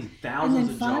 you know how many and thousands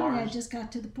then of finally, I jars? just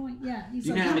got to the point. Yeah, he's Do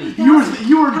you like, know how many-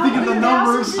 You were how thinking many the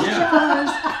numbers. thousands of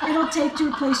jars it'll take to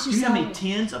replace your Do you know how salary? many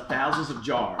tens of thousands of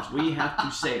jars we have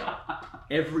to sell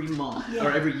every month Yeah.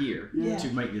 or every year Yeah. to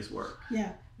make this work?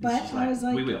 Yeah, but she's I was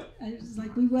like, "We will."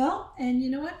 we will, and you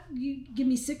know what? You give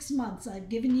me 6 months. I've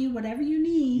given you whatever you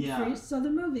need Yeah. for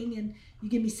Southern Moving, and you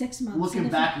give me 6 months. Looking And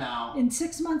if back now. in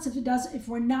 6 months, if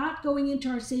we're not going into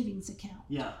our savings account,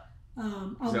 Yeah.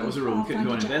 I'll That was the rule. I'll We couldn't find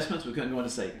go a into job. investments. We couldn't go into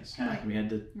savings. Right. We had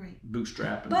to Right.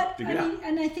 bootstrap and But figure it out.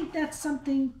 and I think that's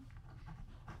something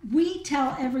we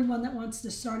tell everyone that wants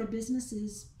to start a business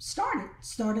is start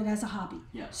it as a hobby.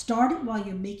 Yeah. Start it while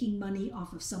you're making money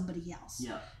off of somebody else.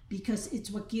 Yeah. Because it's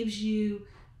what gives you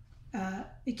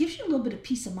it gives you a little bit of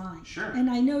peace of mind. Sure. And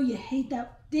I know you hate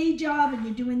that day job and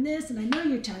you're doing this, and I know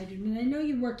you're tired, and I know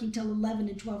you're working till 11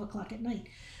 and 12 o'clock at night,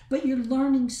 but you're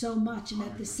learning so much, and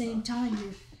at the same time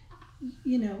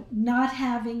you're not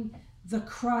having the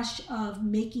crush of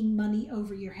making money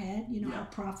over your head, how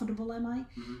profitable am I,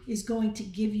 is going to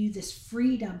give you this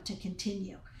freedom to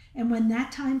continue. And when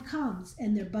that time comes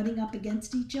and they're butting up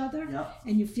against each other,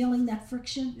 and you're feeling that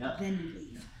friction, then you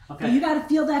leave. Okay. But you got to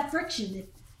feel that friction.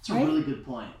 It's a really good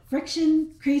point.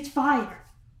 Friction creates fire.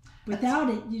 Without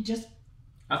it, you just...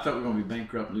 I thought we were going to be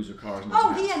bankrupt and lose our cars. And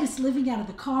Oh, he had us living out of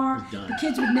the car. It's done. The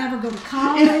kids would never go to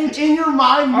college. In your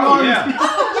mind, you already yeah.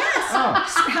 Oh,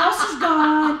 yes. House is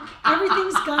gone.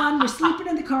 Everything's gone. We're sleeping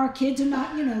in the car. Kids are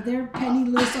not, they're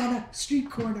penniless on a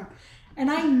street corner. And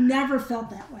I never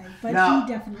felt that way. But Now- he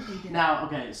definitely did. Now,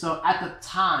 okay, so at the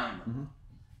time,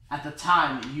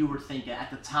 you were thinking,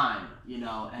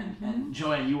 and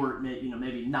Joanne, you were,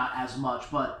 maybe not as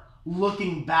much, but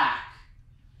looking back,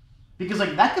 because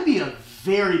that could be a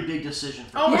very big decision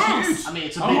for you. Yes. it's huge. I mean,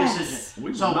 it's a big Yes. decision.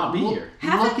 We would not be here.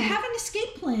 Have an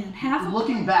escape plan.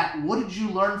 Looking back, what did you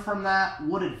learn from that?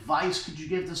 What advice could you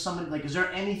give to somebody? Is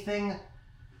there anything,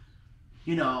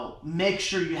 make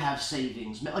sure you have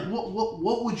savings?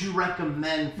 What would you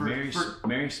recommend for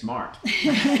Mary Smart.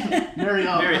 Mary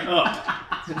up? Mary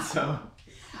up. And so...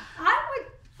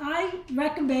 I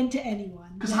recommend to anyone.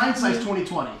 Because that hindsight's you-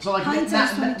 2020. So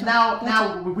Hindsight's 2020. now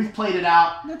That's we've played it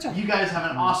out. That's right. You guys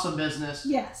have an awesome business.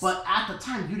 Yes. But at the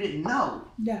time, you didn't know.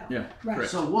 No. Yeah, Right.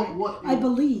 correct. So what? I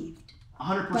believed.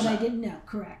 100%. But I didn't know.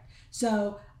 Correct.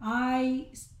 So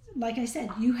like I said,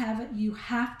 you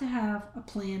have to have a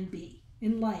plan B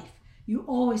in life. You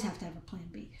always have to have a plan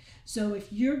B. So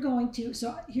if you're going to,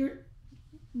 here,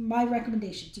 my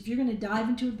recommendations. If you're going to dive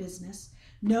into a business,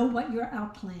 know what your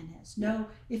out plan is. Know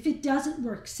if it doesn't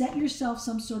work, set yourself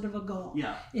some sort of a goal.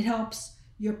 Yeah. It helps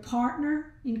your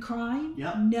partner in crime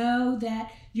Yeah. know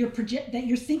that you're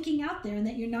thinking out there and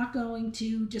that you're not going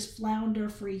to just flounder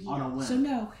for a year. On a whim. So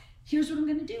no, here's what I'm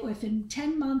going to do. If in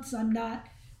 10 months I'm not,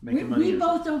 Making money we or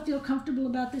both don't feel comfortable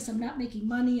about this, I'm not making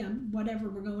money, we're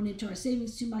going into our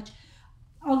savings too much,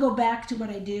 I'll go back to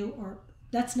what I do, or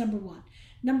that's number one.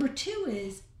 Number two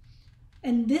is,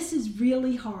 and this is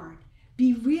really hard,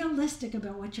 be realistic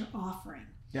about what you're offering.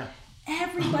 Yeah.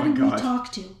 Everybody Oh my we God.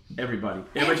 talk to, Everybody.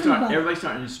 Everybody. Everybody's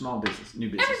starting a small business, new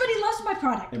business. everybody loves my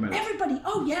product. Everybody.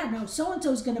 Oh yeah, no,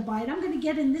 so-and-so's going to buy it. I'm going to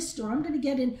get in this store. I'm going to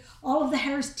get in all of the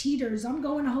Harris Teeters. I'm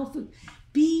going to Whole Foods.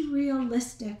 Be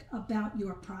realistic about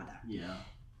your product. Yeah.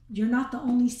 You're not the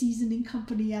only seasoning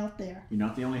company out there. You're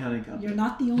not the only honey company. You're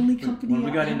not the only company When we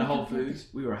out got there into that Whole can do Foods,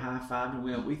 we were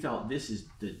high-fiving. We thought, this is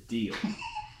the deal.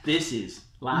 This is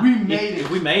life. We made it.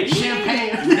 We made it.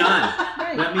 Champagne. We're done.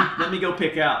 Right. Let me go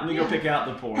pick out. Go pick out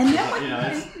the pork. And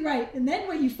then and then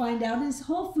what you find out is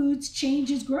Whole Foods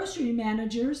changes grocery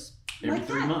managers Every like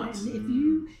 3 that. months.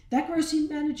 And if that grocery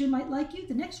manager might like you,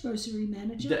 the next grocery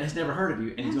manager that has never heard of you,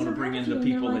 and he's going to hasn't bring heard in of the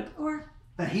you, and people they're that. like,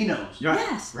 That he knows. Right,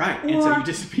 yes. right. Or, And so you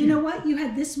disappear. you know what? You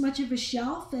had this much of a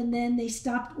shelf, and then they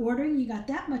stopped ordering. You got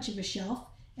that much of a shelf.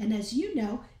 And as you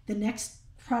know, the next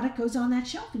product goes on that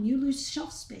shelf, and you lose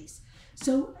shelf space.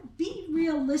 So be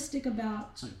realistic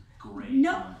about... It's a great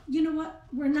No, one. you know what?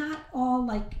 We're not all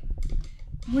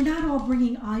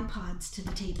bringing iPods to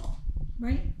the table,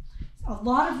 right? A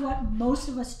lot of what most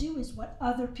of us do is what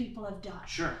other people have done.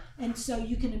 Sure. And so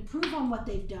you can improve on what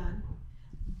they've done,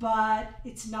 but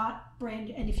it's not brand.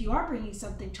 And if you are bringing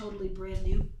something totally brand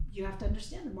new, you have to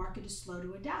understand the market is slow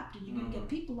to adapt, and you're going to get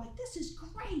people like, this is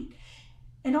great.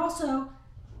 And also,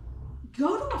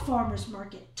 go to a farmer's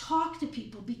market, talk to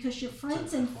people, because your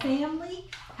friends and family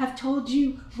have told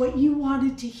you what you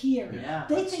wanted to hear. Yeah,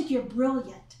 they think you're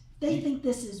brilliant. They think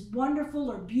this is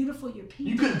wonderful or beautiful. Your painting,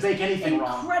 you couldn't make anything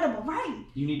incredible, wrong. right?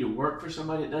 You need to work for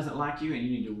somebody that doesn't like you, and you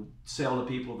need to sell to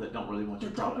people that don't really want your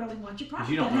That product. don't really want your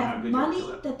product. You don't that know how have good your money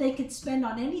product. that they could spend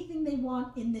on anything they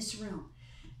want in this room.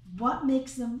 What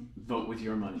makes them? Vote with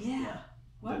your money. Yeah.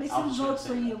 What That's- makes I them was gonna vote say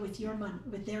for that. you with your money,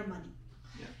 with their money?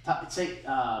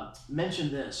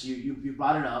 Mention this. You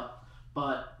brought it up,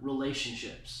 but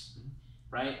relationships,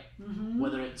 right? Mm-hmm.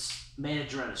 Whether it's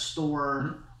manager at a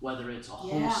store, whether it's a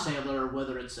wholesaler,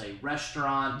 whether it's a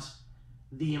restaurant,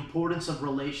 the importance of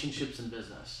relationships in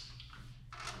business.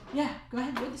 Yeah, go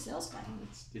ahead. You're the sales guy.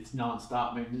 It's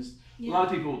nonstop. I mean, there's Yeah. a lot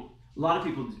of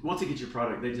people. Once they get your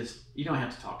product, you don't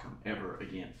have to talk to them ever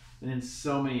again. And then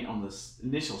so many on the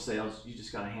initial sales, you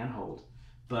just got a handhold,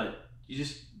 but you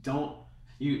just don't.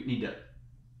 You need to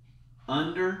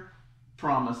under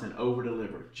promise and over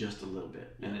deliver just a little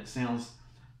bit. And it sounds,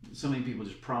 so many people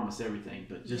just promise everything,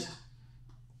 but just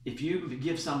if you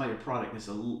give somebody a product that's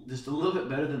just a little bit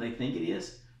better than they think it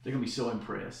is, they're gonna be so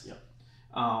impressed. Yep.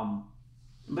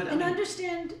 But And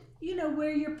understand,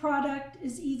 where your product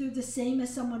is either the same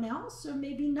as someone else or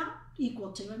maybe not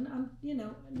equal to. And,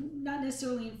 not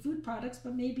necessarily in food products,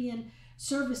 but maybe in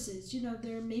services.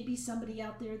 There may be somebody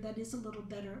out there that is a little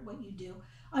better at what you do.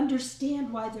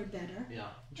 Understand why they're better. Yeah.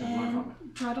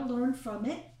 Try to learn from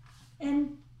it.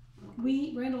 And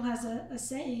Randall has a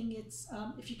saying, it's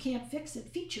if you can't fix it,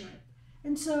 feature it.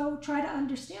 And so try to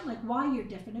understand why you're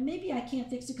different. And maybe I can't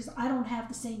fix it because I don't have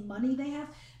the same money they have,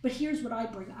 but here's what I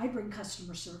bring. I bring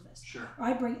customer service. Sure.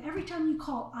 I bring, every time you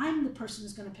call, I'm the person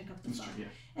who's going to pick up the phone. yeah.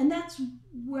 And that's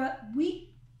what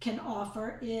we can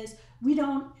offer is we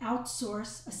don't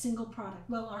outsource a single product.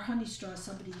 Well, our honey straw,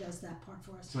 somebody does that part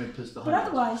for us. Somebody puts the But honey.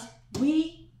 otherwise,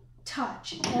 we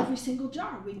touch every single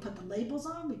jar. We put the labels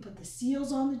on, we put the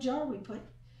seals on the jar, we put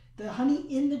the honey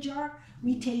in the jar.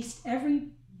 We taste every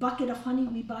bucket of honey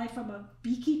we buy from a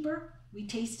beekeeper. We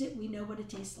taste it, we know what it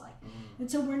tastes like. And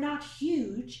so we're not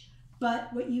huge,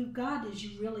 but what you've got is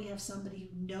you really have somebody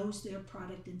who knows their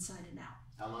product inside and out.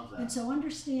 I love that. And so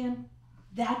understand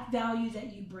that value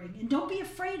that you bring. And don't be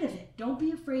afraid of it. Don't be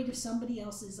afraid if somebody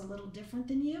else is a little different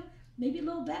than you, maybe a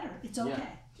little better. It's okay.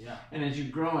 Yeah. And as you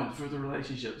grow in for the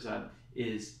relationship side,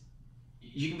 is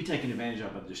you can be taken advantage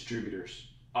of by distributors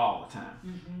all the time.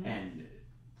 Mm-hmm.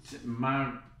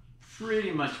 And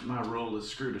pretty much my role is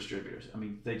screw distributors. I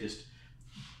mean,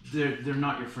 they're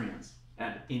not your friends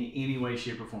in any way,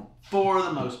 shape, or form for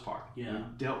the most part. Yeah.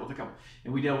 We dealt with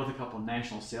a couple of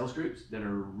national sales groups that are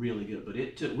really good. But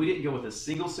we didn't go with a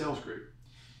single sales group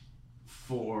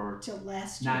for Till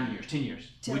last 9 years, 10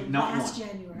 years. Till Not last one.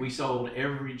 January. We sold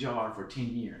every jar for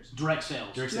 10 years. Direct sales.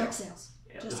 Direct Direct sales. sales.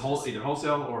 Yeah, Just either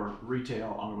wholesale or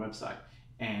retail on our website,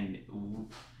 and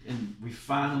we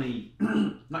finally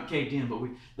not caved in, but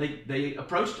they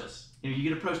approached us. You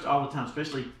get approached all the time,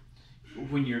 especially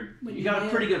when you got a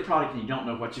pretty good product and you don't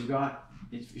know what you've got.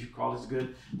 If your quality's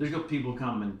good, there's going to people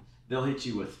come and they'll hit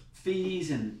you with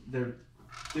fees, and they're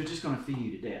just going to feed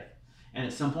you to death. And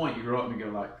at some point, you grow up and you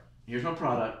go like, here's my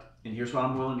product, and here's what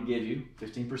I'm willing to give you,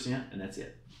 15%, and that's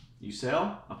it. You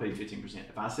sell, I'll pay you 15%.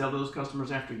 If I sell those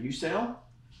customers after you sell,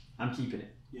 I'm keeping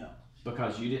it. Yeah.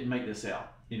 Because you didn't make the sale,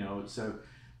 So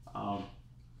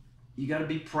you got to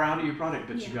be proud of your product,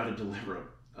 but you got to deliver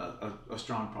a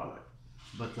strong product.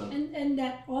 But and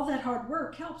that all that hard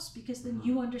work helps because then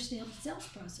you understand the sales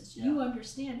process. Yeah. You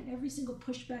understand every single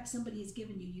pushback somebody has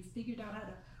given you. You figured out how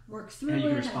to work through And you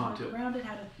can it, how respond to to work it. around it,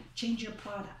 how to change your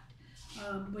product.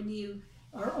 When you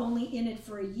are only in it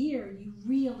for a year, you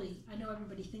really, I know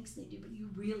everybody thinks they do, but you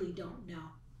really don't know.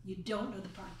 You don't know the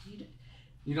product.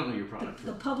 you don't know your product.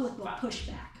 The public will push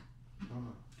back.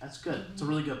 That's good. It's a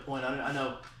really good point. I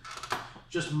know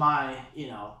just my,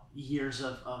 years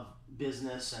of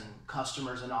business and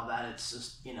customers and all that, it's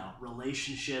just,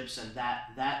 relationships and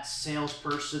that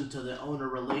salesperson to the owner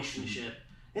relationship,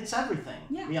 it's everything.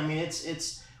 Yeah. I mean,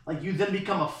 it's like you then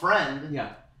become a friend.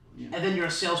 Yeah. And then you're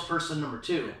a salesperson number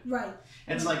 2. Right.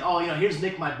 And it's like, oh, here's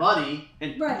Nick, my buddy,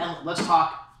 Right. and let's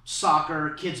talk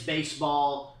soccer, kids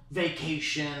baseball,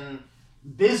 vacation,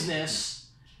 business,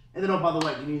 and then, oh, by the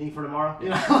way, do you need anything for tomorrow?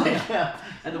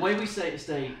 And the way we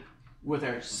stay with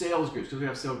our sales groups, because we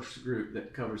have a sales group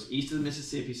that covers east of the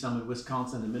Mississippi, some in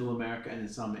Wisconsin, the middle of America, and then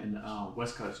some in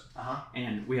West Coast.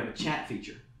 And we have a chat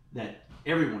feature that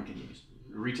everyone can use,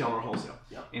 retail or wholesale.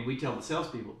 Yep. And we tell the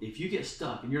salespeople, if you get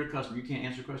stuck and you're a customer, you can't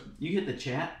answer a question, you hit the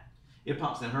chat, it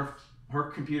pops in her her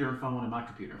computer and phone and my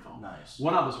computer and phone. Nice.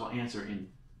 One of us will answer in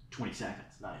 20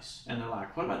 seconds. Nice. And they're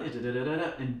like, what about this?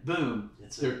 Da-da-da-da-da. And boom.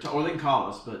 It's Or they can call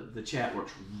us, but the chat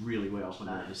works really well when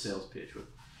they're in the Nice. sales pitch. With,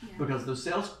 Yeah. Because those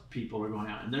sales people are going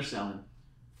out and they're selling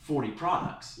 40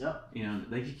 products. Yep. You know,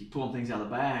 they keep pulling things out of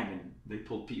the bag, and they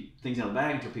pull things out of the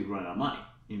bag until people run out of money.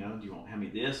 You know, do you want how many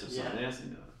of this or some of this?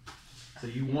 And, so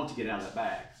you want to get out of that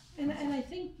bag. And I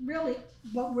think really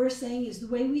what we're saying is the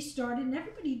way we started, and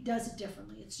everybody does it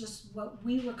differently. It's just what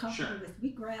we were comfortable with. We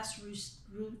grass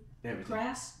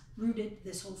rooted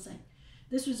this whole thing.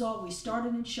 This was all, we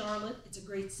started in Charlotte. It's a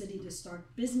great city to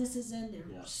start businesses in.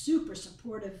 They're super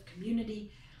supportive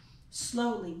community.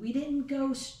 Slowly, we didn't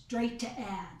go straight to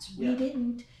ads. We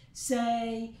didn't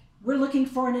say, we're looking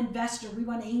for an investor. We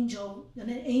want an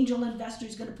angel investor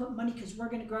who's going to put money because we're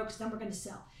going to grow, because then we're going to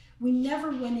sell. We never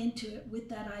went into it with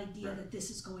that idea that this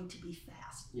is going to be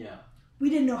fast. Yeah. We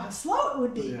didn't know how slow it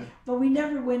would be, but we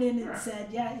never went in and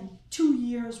said, in 2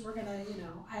 years we're going to,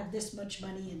 have this much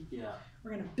money and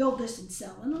we're going to build this and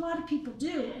sell. And a lot of people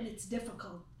do, and it's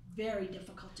difficult, very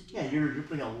difficult to do. Yeah, you're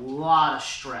putting a lot of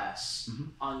stress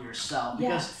on yourself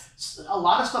because a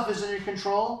lot of stuff is in your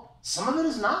control. Some of it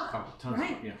is not. Oh, tons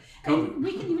Right. of And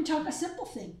we can even talk a simple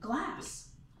thing, glass.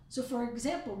 So for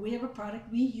example, we have a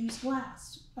product, we use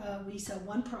glass. We sell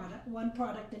one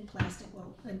product in plastic,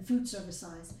 in food service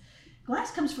size.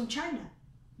 Glass comes from China.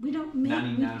 We don't make,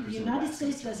 99% the United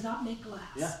States does not make glass.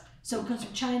 Yeah. So it comes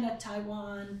from China,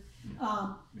 Taiwan.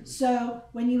 So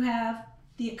when you have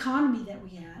the economy that we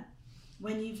had,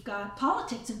 when you've got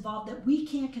politics involved that we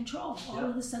can't control, all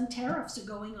of a sudden tariffs are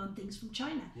going on things from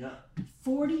China. Yeah.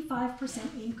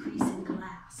 45% increase in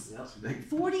glass. Yep.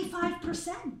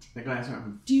 45%. The glass went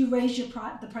from Do you raise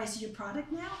the price of your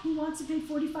product now? Who wants to pay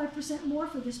 45% more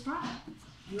for this product?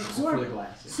 You absorb for the it.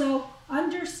 glass. Yeah. So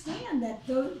understand that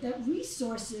that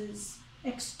resources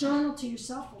external to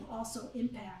yourself will also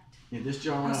impact. Yeah, this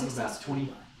jar went How up about successful 20,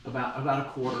 you are. about a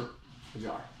quarter a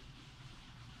jar.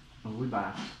 And we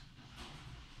buy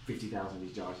 50,000 of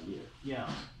these jars a year. Yeah.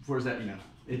 Where's that?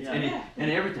 It's, Yeah.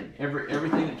 and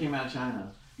everything that came out of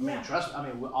China. I mean, trust me. I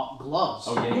mean, gloves.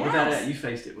 Oh yeah, Yes. without that, you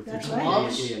faced it with That's your right.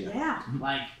 Gloves? Yeah.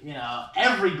 Like,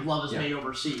 every glove is Yeah. made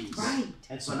overseas. Right.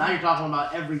 And so now you're talking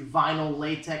about every vinyl,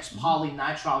 latex,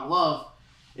 polynitrile glove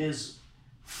is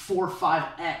 4 or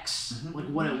 5x like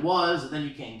what it was, and then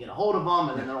you can't get a hold of them,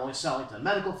 and then they're only selling to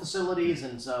medical facilities,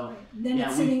 and so Right. And then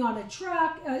it's sitting on a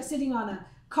truck, sitting on a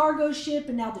cargo ship,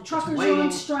 and now the truckers are waiting.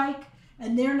 on strike,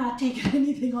 and they're not taking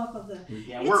anything off of the.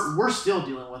 Yeah, It's- we're still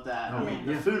dealing with that. I mean,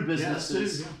 the food business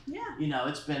is, Yeah.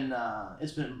 it's been.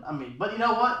 I mean, but you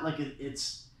know what? Like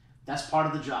that's part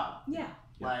of the job. Yeah.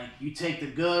 Like you take the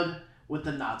good with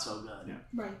the not so good. Yeah.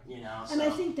 Right. So. And I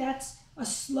think that's a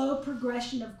slow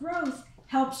progression of growth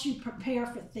helps you prepare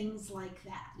for things like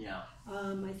that. Yeah.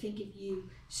 I think if you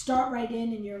start right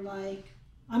in and you're like,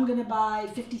 I'm going to buy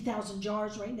 50,000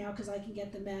 jars right now because I can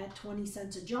get them at 20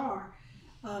 cents a jar,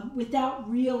 without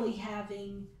really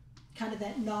having kind of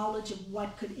that knowledge of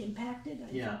what could impact it,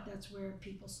 I think that's where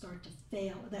people start to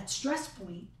fail. That stress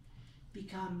point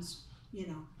becomes,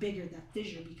 bigger. That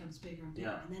fissure becomes bigger and bigger.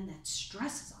 Yeah. And then that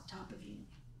stress is on top of you.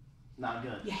 Not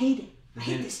good. You hate it. I And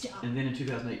hate then- this job. And then in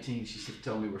 2018, she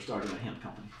told me we're starting a hemp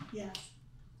company. Yes.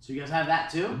 So you guys have that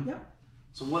too? Yep.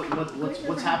 So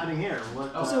what's happening here?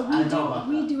 What? So I didn't know about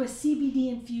we that. do a CBD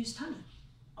infused honey.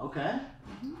 Okay.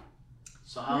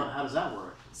 So how does that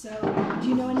work? So do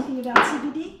you know anything about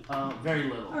CBD? Very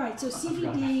little. All right. So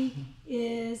CBD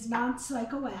is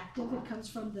non-psychoactive. It comes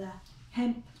from the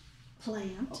hemp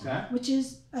plant, Okay. which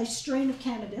is a strain of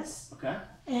cannabis, Okay.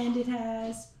 and it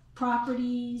has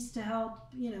properties to help.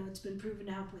 It's been proven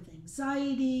to help with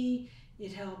anxiety.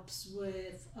 It helps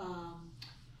with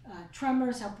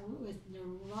tremors, help with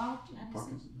neuralgia.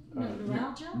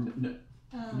 Neuralgia.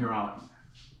 Neuropathy.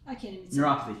 I can't even say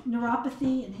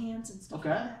neuropathy in hands and stuff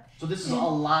like Okay. that. So this is And- a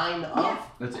line of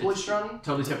That's it. Cloistrani?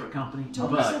 Totally separate company,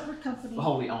 Totally but separate company.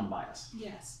 wholly owned by us.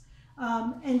 Yes.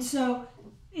 And so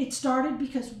it started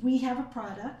because we have a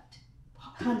product,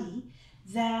 honey,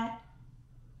 that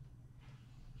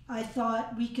I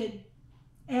thought we could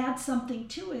add something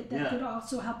to it that could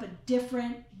also help a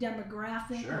different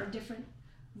demographic or a different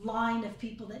line of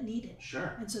people that need it.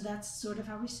 Sure. And so that's sort of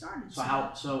how we started.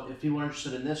 So if people are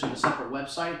interested in this, you have a separate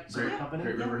website, separate company?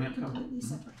 Great River Hemp Company. Completely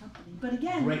separate company. But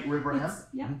again,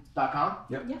 GreatRiverHemp.com?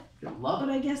 Love it. But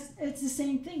I guess it's the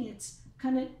same thing. It's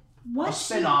kind of A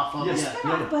spin-off of a it.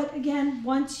 spin-off. But again,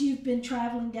 once you've been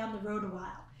traveling down the road a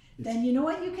while, then you know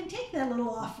what? You can take that little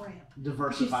off-ramp.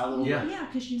 Diversify a little Yeah. bit. Yeah,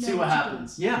 because you know See what you're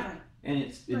happens. doing. Yeah. Right. And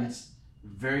it's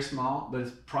very small, but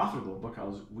it's profitable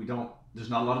because there's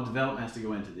not a lot of development has to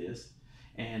go into this.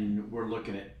 and we're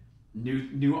looking at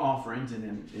new offerings, and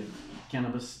then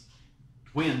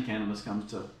when cannabis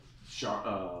comes to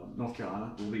North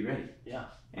Carolina, we'll be ready. Yeah,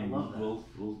 and I love that.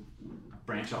 We'll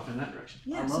branch off in that direction.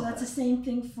 Yeah, so that's the same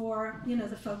thing for,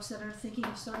 the folks that are thinking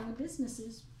of starting a business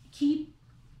is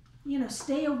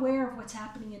stay aware of what's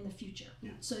happening in the future.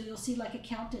 Yeah. So you'll see like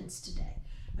accountants today.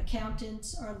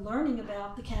 Accountants are learning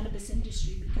about the cannabis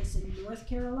industry because in North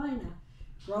Carolina,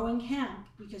 growing hemp,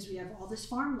 because we have all this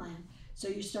farmland, so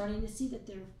you're starting to see that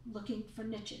they're looking for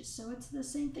niches. So it's the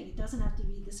same thing. It doesn't have to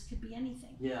be, this could be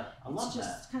anything. Yeah, I love it's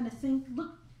just that. kind of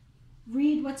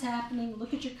read what's happening,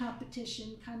 look at your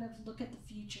competition, kind of look at the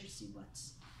future, see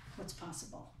what's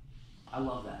possible. I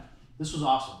love that. This was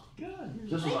awesome. Good.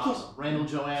 This was Thank awesome. Joanne,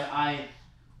 Joanne,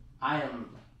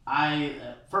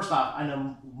 first off, I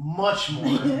know much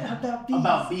more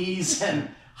about bees and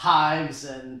hives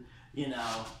and,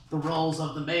 the roles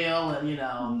of the male and,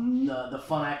 the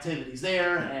fun activities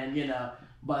there. And,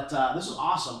 but this was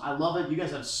awesome. I love it. You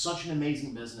guys have such an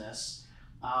amazing business.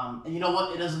 And you know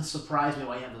what? It doesn't surprise me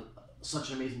why you have such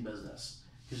an amazing business,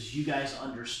 because you guys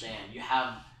understand. You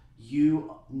have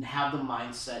the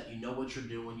mindset. You know what you're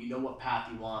doing. You know what path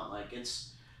you want. Like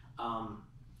it's,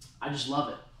 I just love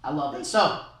it. I love it.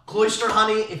 So Cloister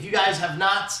Honey, if you guys have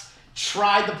not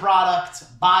tried the product,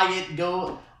 buy it.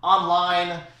 Go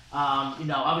online.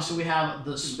 Obviously we have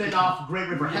the spin-off Great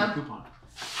River Hemp coupon.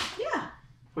 Yeah.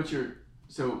 Put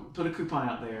a coupon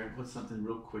out there. What's something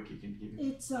real quick you can give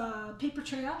me? It's Paper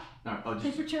Trail.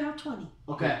 Paper Trail 20.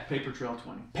 Okay. Paper Trail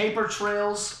 20. Paper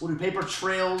Trails. We'll do Paper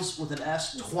Trails with an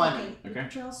S 20. Okay. Paper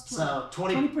Trails 20. So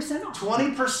 20% off.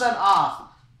 20% off.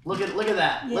 Look at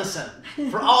that. Yeah. Listen,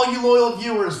 for all you loyal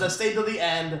viewers that stayed to the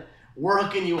end, we're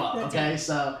hooking you up. That's okay. right.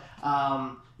 So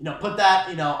put that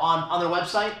on their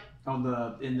website.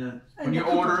 When you're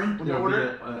ordering, there'll be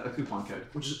a coupon code,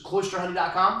 which is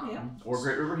cloisterhoney.com. Yeah. or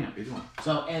Great River Hemp, either one.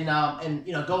 So and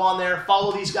go on there,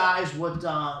 follow these guys. What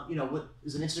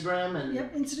is it, Instagram and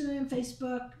Yep, Instagram,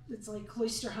 Facebook. It's like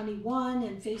Cloister Honey 1,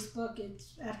 and Facebook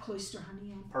it's at Cloister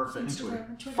Honey on Perfect. Instagram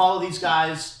and Twitter. Follow these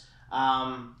guys.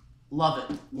 Love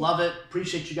it. Love it.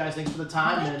 Appreciate you guys. Thanks for the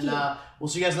time. Thank you. We'll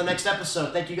see you guys in the next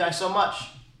episode. Thank you guys so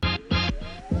much.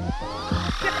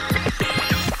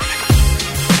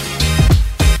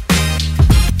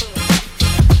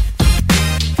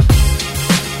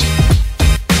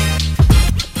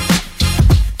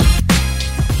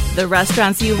 The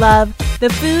restaurants you love, the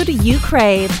food you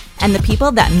crave, and the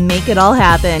people that make it all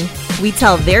happen. We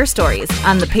tell their stories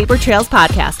on the Paper Trails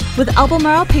podcast with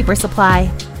Albemarle Paper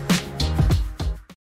Supply.